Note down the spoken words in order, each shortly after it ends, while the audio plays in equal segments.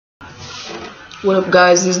What up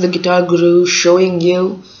guys, this is the Guitar Guru showing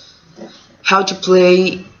you how to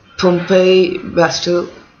play Pompeii Bastille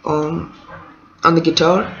on the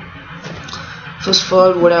guitar. First of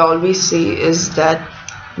all, what I always say is that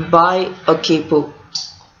buy a capo.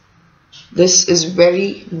 This is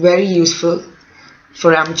very useful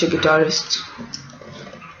for amateur guitarists.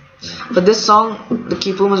 For this song, the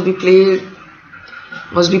capo must be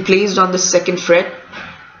placed on the 2nd fret.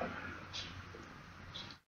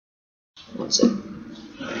 One sec.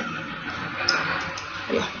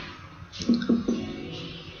 Yeah.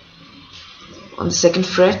 On the 2nd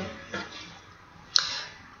fret.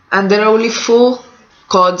 And there are only 4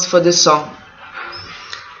 chords for this song.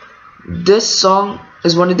 This song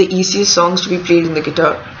is one of the easiest songs to be played in the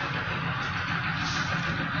guitar.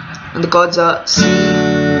 And the chords are C,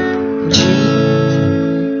 G,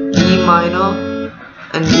 E minor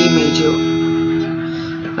and D major.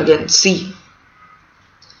 Again, C.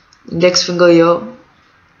 Index finger here,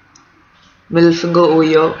 middle finger over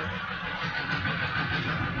here,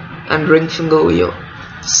 and ring finger over here.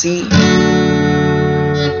 C,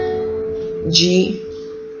 G,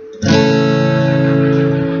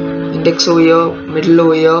 index over here, middle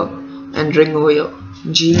over here, and ring over here.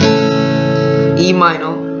 G, E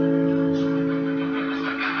minor,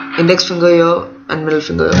 index finger here, and middle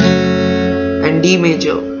finger here, and D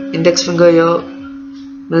major, index finger here,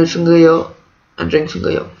 middle finger here, and ring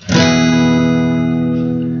finger here.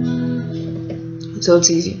 So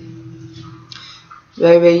it's easy,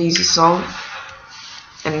 very easy song,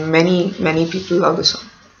 and many people love the song.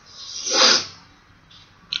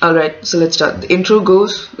 Alright, so let's start. The intro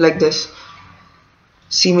goes like this: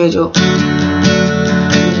 C major, D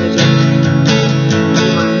major, E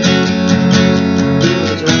minor, D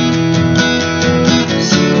major,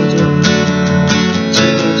 C major, G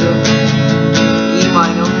major, E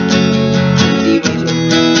minor, D major,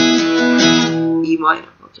 E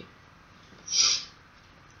minor. Okay.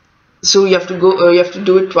 So you have to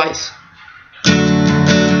do it twice.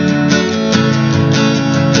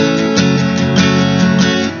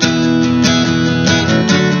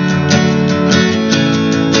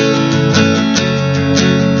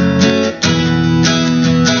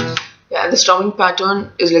 Yeah, the strumming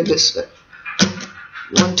pattern is like this.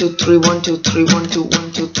 1 2 3 1 2 3 1 2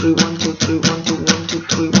 1 2 3 1 2 3 1 2 1 2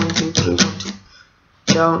 3 1 2 3 1 2.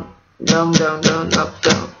 Down, down, down, down, up,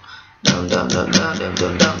 down, down, down, down, down, down,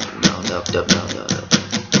 down, down, down, up, down, down, down, down.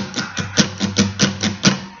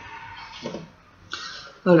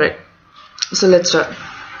 Alright, so let's start.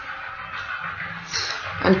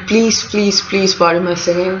 And please pardon my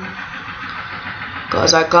singing,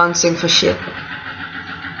 cause I can't sing for shit.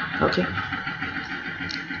 Okay.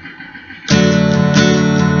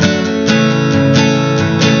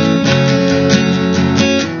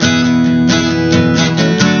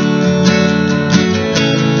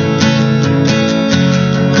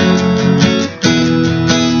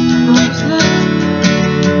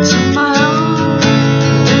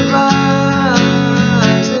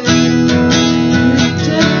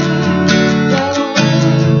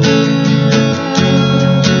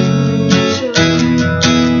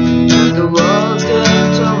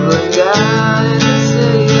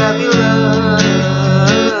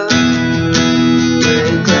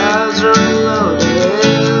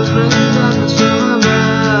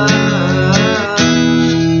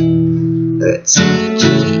 C, G,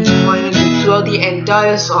 E minor, D throughout the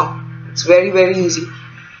entire song. It's very easy.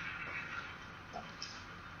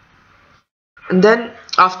 And then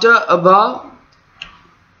after a bar,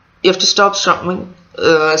 you have to stop strumming,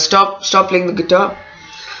 stop playing the guitar.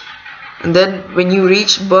 And then when you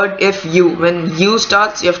reach but if you, when you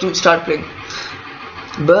starts, you have to start playing.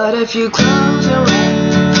 But if you close your eyes,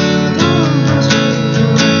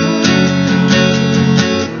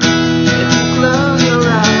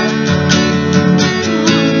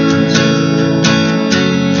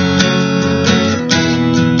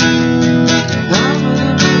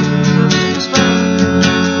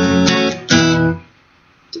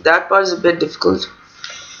 that part is a bit difficult.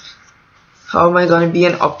 How am I going to be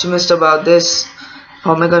an optimist about this?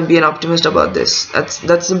 How am I going to be an optimist about this?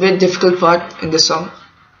 That's a bit difficult part in the song.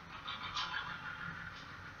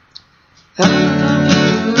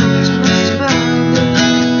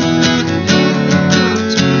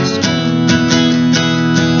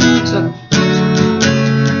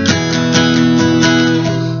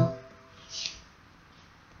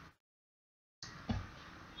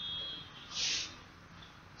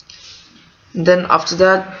 Then after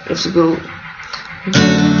that, you have to go.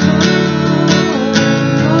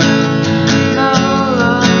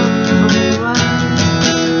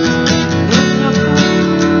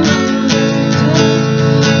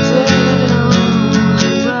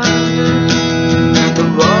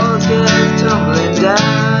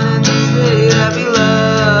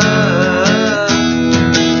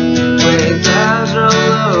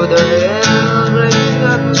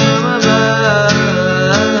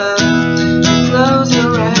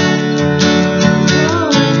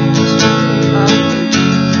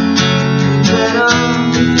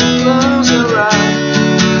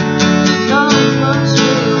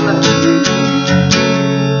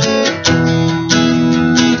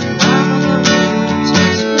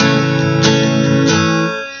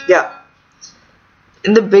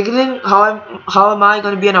 in the beginning, how am I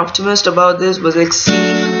gonna be an optimist about this was like C,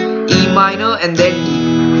 E minor and then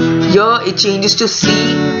D. Here it changes to C,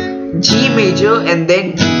 G major and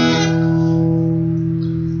then D.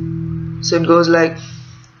 So it goes like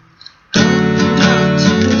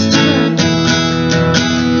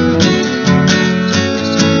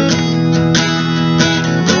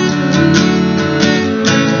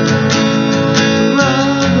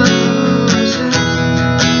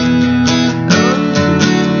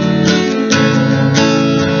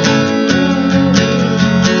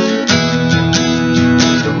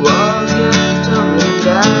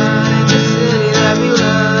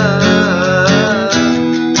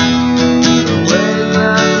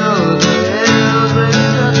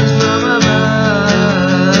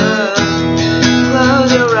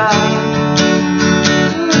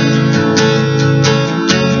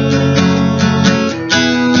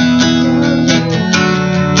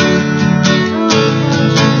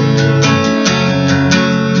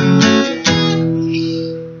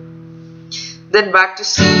then back to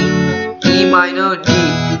C, E minor, D.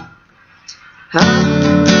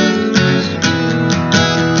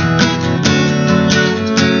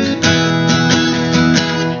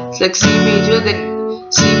 It's like C major, then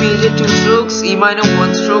C major 2 strokes, E minor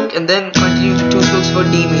 1 stroke, and then continue to 2 strokes for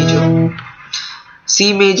D major.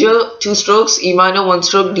 C major 2 strokes, E minor 1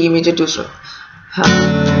 stroke, D major 2 stroke.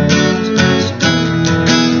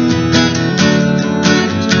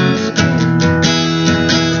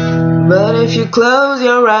 But if you close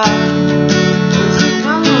your eyes, you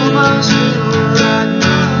know most people are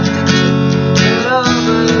nothing to get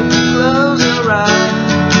over. If you close your eyes,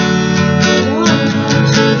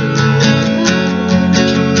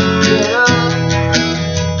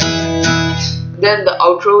 then the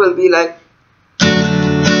outro will be like that.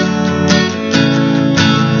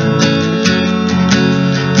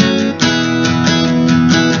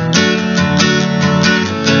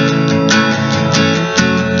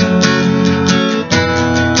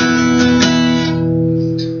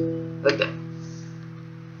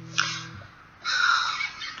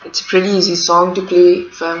 It's a pretty easy song to play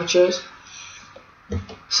for amateurs.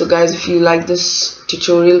 So guys, if you like this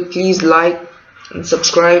tutorial, please like and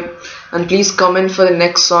subscribe, and please comment for the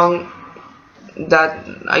next song that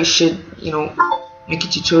I should, make a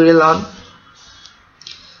tutorial on.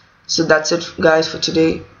 So that's it guys for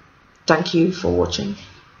today. Thank you for watching.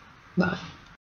 Bye.